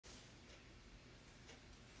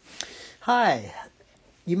Hi.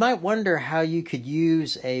 You might wonder how you could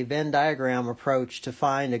use a Venn diagram approach to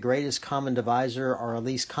find a greatest common divisor or a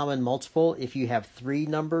least common multiple if you have three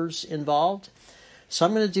numbers involved. So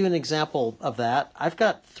I'm going to do an example of that. I've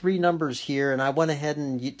got three numbers here, and I went ahead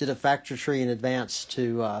and did a factor tree in advance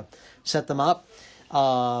to set them up.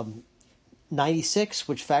 96,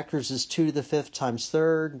 which factors as 2 to the 5th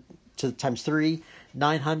times 3.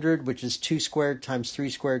 900, which is 2 squared times 3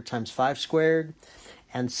 squared times 5 squared.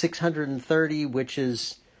 And 630, which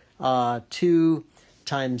is 2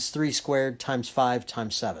 times 3 squared times 5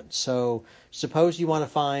 times 7. So suppose you want to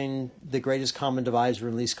find the greatest common divisor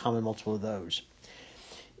and least common multiple of those.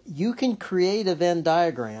 You can create a Venn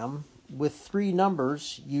diagram with three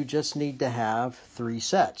numbers. You just need to have three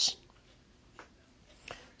sets.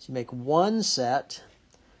 So you make one set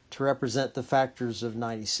to represent the factors of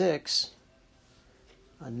 96,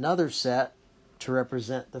 another set to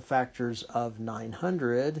represent the factors of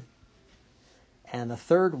 900, and a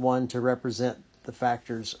third one to represent the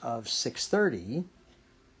factors of 630.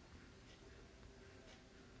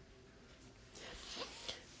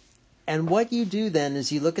 And what you do then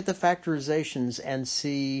is you look at the factorizations and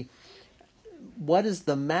see what is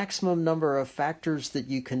the maximum number of factors that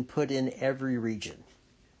you can put in every region.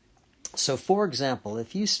 So for example,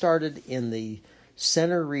 if you started in the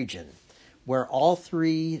center region where all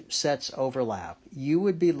three sets overlap, you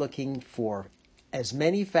would be looking for as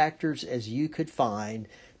many factors as you could find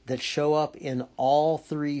that show up in all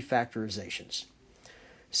three factorizations.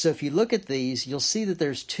 So if you look at these, you'll see that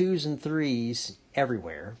there's 2s and 3s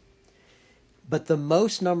everywhere, but the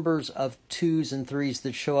most numbers of 2s and 3s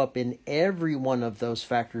that show up in every one of those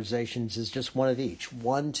factorizations is just one of each,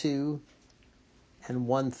 1, 2, and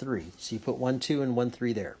 1, 3. So you put 1, 2, and 1,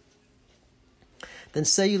 3 there. Then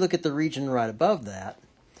say you look at the region right above that.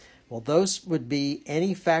 Well, those would be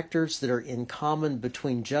any factors that are in common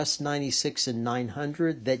between just 96 and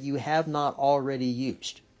 900 that you have not already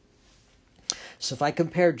used. So if I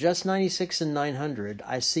compare just 96 and 900,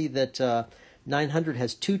 I see that 900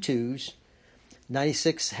 has 2 2s,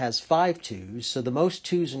 96 has 5 2s, so the most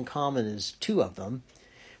 2s in common is 2 of them.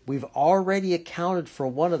 We've already accounted for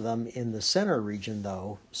one of them in the center region,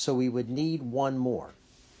 though, so we would need one more.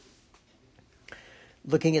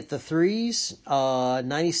 Looking at the 3s,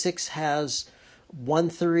 96 has 1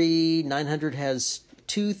 3, 900 has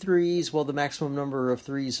 2 3s. Well, the maximum number of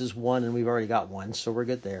 3s is 1, and we've already got 1, so we're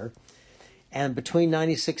good there. And between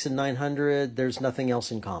 96 and 900, there's nothing else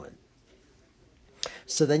in common.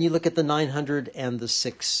 So then you look at the 900 and the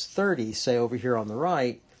 630, say over here on the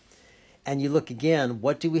right, and you look again,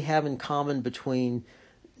 what do we have in common between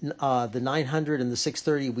the 900 and the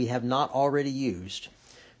 630 we have not already used?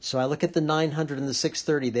 So I look at the 900 and the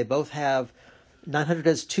 630. They both have, 900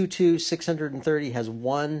 has 2 2, 630 has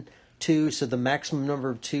 1 2, so the maximum number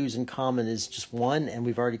of 2s in common is just 1, and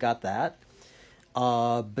we've already got that.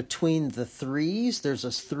 Between the 3s, there's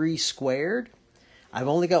a 3 squared. I've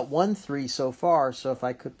only got 1 3 so far, so if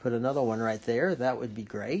I could put another one right there, that would be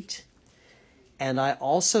great. And I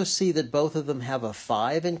also see that both of them have a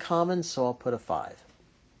 5 in common, so I'll put a 5.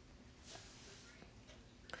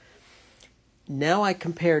 Now I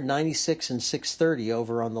compare 96 and 630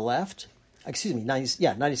 over on the left. Excuse me,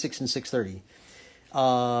 96 and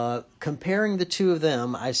 630. Comparing the two of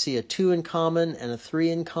them, I see a 2 in common and a 3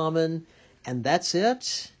 in common, and that's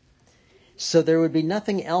it. So there would be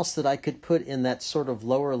nothing else that I could put in that sort of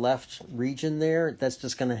lower left region there. That's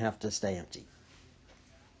just going to have to stay empty.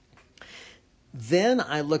 Then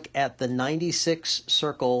I look at the 96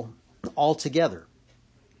 circle altogether,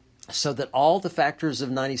 so that all the factors of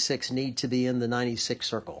 96 need to be in the 96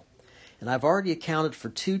 circle. And I've already accounted for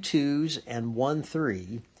 2 2s and 1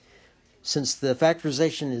 3. Since the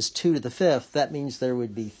factorization is 2 to the 5th, that means there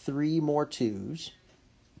would be 3 more 2s.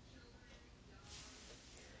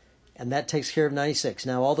 And that takes care of 96.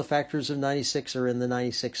 Now all the factors of 96 are in the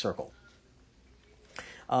 96 circle.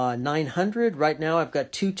 900, right now I've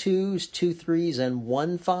got 2 2s, 2 3s, and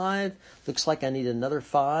 1 5. Looks like I need another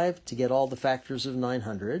 5 to get all the factors of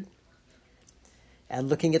 900. And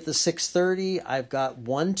looking at the 630, I've got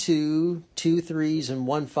 1 2, 2 3s, and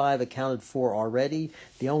 1 5 accounted for already.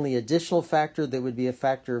 The only additional factor that would be a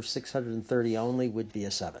factor of 630 only would be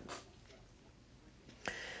a 7.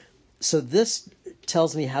 So this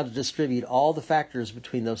tells me how to distribute all the factors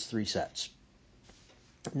between those three sets.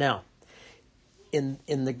 Now, in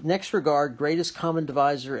the next regard, greatest common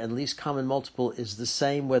divisor and least common multiple is the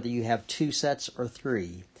same whether you have 2 sets or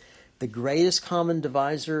 3. The greatest common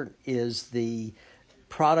divisor is the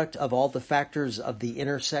product of all the factors of the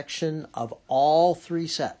intersection of all 3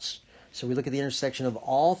 sets. So we look at the intersection of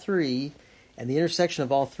all 3, and the intersection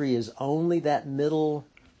of all 3 is only that middle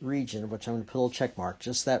region, which I'm going to put a little check mark,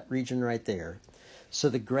 just that region right there. So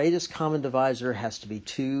the greatest common divisor has to be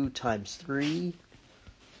 2 times 3,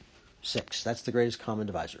 6. That's the greatest common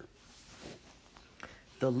divisor.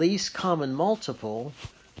 The least common multiple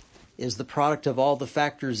is the product of all the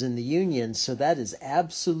factors in the union, so that is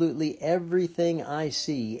absolutely everything I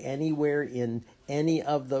see anywhere in any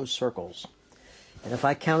of those circles. And if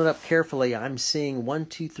I count it up carefully, I'm seeing 1,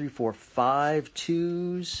 2, 3, 4, 5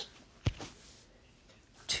 2s,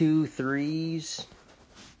 2 3s,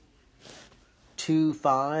 2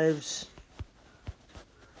 5s,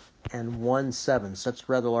 and 1 7. So that's a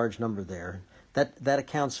rather large number there. That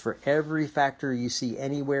accounts for every factor you see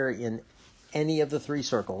anywhere in any of the 3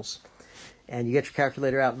 circles. And you get your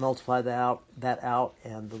calculator out and multiply that out,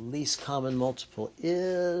 and the least common multiple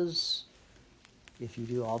is, if you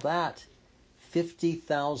do all that,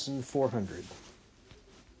 50,400.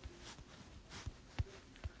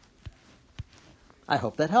 I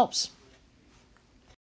hope that helps.